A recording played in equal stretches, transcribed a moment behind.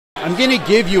I'm going to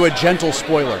give you a gentle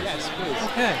spoiler. Yes, please.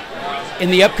 Okay. In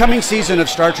the upcoming season of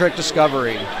Star Trek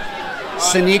Discovery,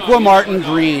 Sonequa Martin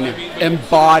Green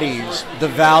embodies the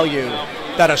value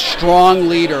that a strong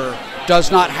leader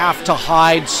does not have to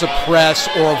hide, suppress,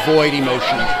 or avoid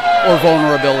emotion or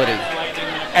vulnerability.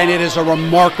 And it is a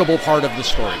remarkable part of the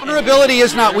story. Vulnerability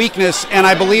is not weakness, and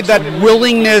I believe that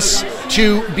willingness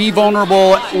to be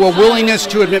vulnerable, or willingness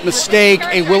to admit mistake,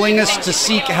 a willingness to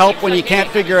seek help when you can't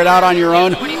figure it out on your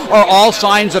own, are all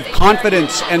signs of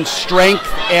confidence and strength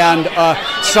and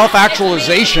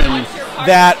self-actualization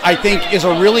that I think is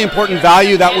a really important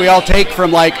value that we all take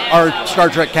from like our Star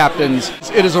Trek captains.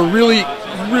 It is a really,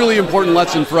 really important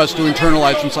lesson for us to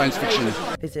internalize from science fiction.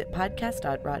 Visit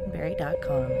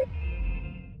podcast.roddenberry.com.